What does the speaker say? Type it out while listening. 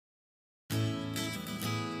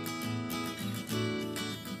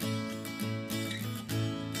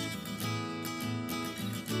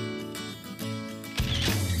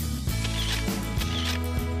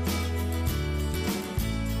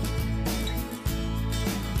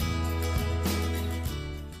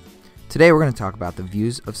Today we're going to talk about the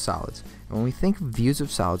views of solids. And when we think of views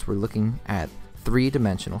of solids, we're looking at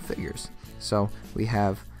three-dimensional figures. So we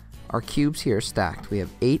have our cubes here stacked. We have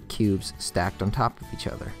 8 cubes stacked on top of each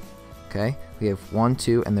other. Okay, we have 1,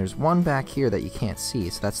 2, and there's one back here that you can't see.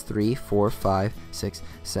 So that's 3, 4, 5, 6,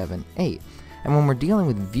 7, 8. And when we're dealing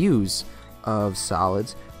with views of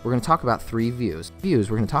solids, we're going to talk about 3 views. We're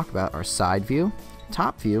going to talk about our side view,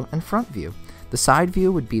 top view, and front view. The side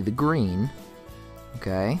view would be the green,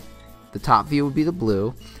 okay? The top view would be the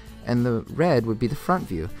blue, and the red would be the front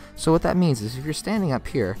view. So what that means is if you're standing up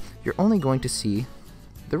here, you're only going to see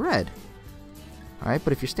the red. Alright,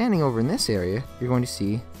 but if you're standing over in this area, you're going to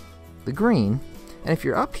see the green, and if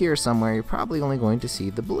you're up here somewhere, you're probably only going to see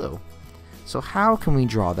the blue. So how can we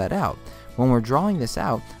draw that out? When we're drawing this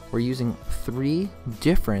out, we're using three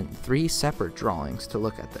separate drawings to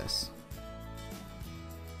look at this.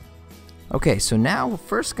 Okay, so now we're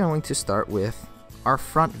first going to start with our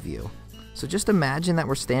front view. So just imagine that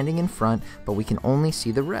we're standing in front, but we can only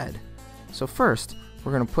see the red. So first,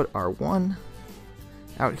 we're going to put our 1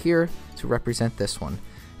 out here to represent this one.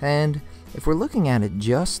 And if we're looking at it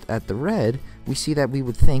just at the red, we see that we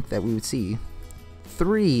would think that we would see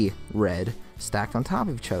 3 red stacked on top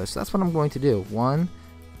of each other. So that's what I'm going to do. 1,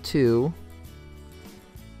 2,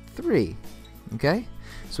 3. Okay?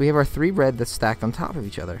 So we have our 3 red that's stacked on top of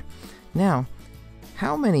each other. Now,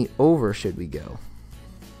 how many over should we go?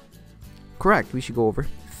 Correct, we should go over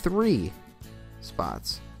 3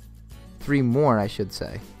 spots. 3 more, I should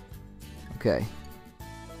say. Okay.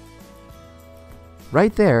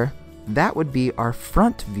 Right there, that would be our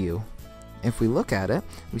front view. If we look at it,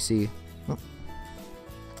 we see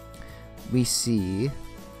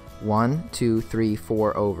 1, 2, 3,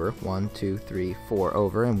 4 over, 1, 2, 3, 4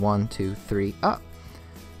 over, and 1, 2, 3 up.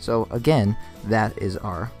 So again, that is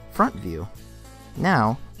our front view.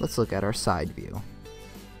 Now, let's look at our side view.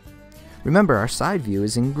 Remember, our side view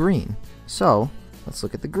is in green. So, let's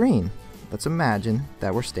look at the green. Let's imagine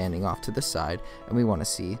that we're standing off to the side and we want to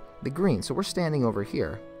see the green. So we're standing over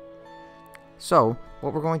here. So,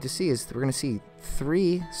 what we're going to see is we're going to see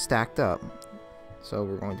 3 stacked up. So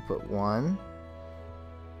we're going to put 1,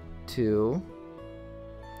 2,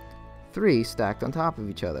 3 stacked on top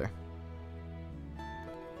of each other.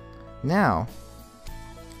 Now,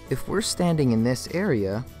 if we're standing in this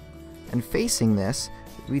area and facing this,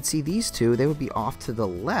 we'd see these 2, they would be off to the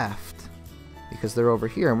left because they're over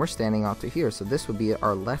here and we're standing off to here. So this would be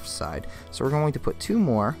our left side. So we're going to put 2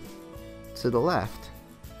 more to the left.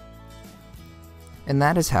 And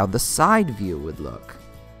that is how the side view would look.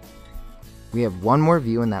 We have 1 more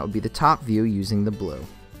view, and that would be the top view using the blue.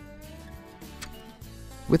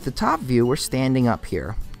 With the top view, we're standing up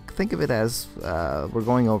here. Think of it as we're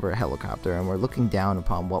going over a helicopter and we're looking down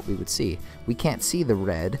upon what we would see. We can't see the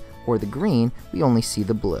red or the green, we only see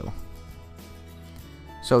the blue.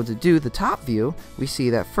 So to do the top view, we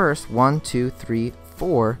see that first 1, 2, 3,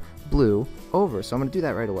 4 blue over. So I'm going to do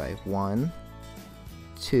that right away. 1,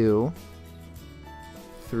 2,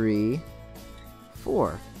 3,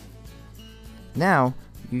 4. Now,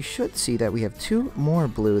 you should see that we have 2 more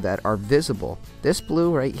blue that are visible. This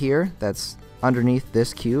blue right here, that's underneath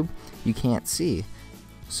this cube, you can't see.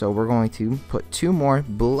 So we're going to put 2 more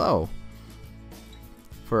below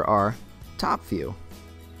for our top view.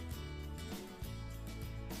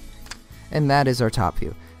 And that is our top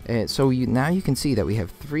view. So now you can see that we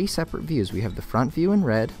have 3 separate views. We have the front view in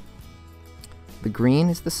red, the green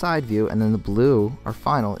is the side view, and then the blue, our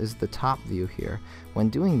final, is the top view here. When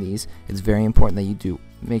doing these, it's very important that you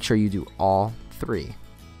make sure you do all 3.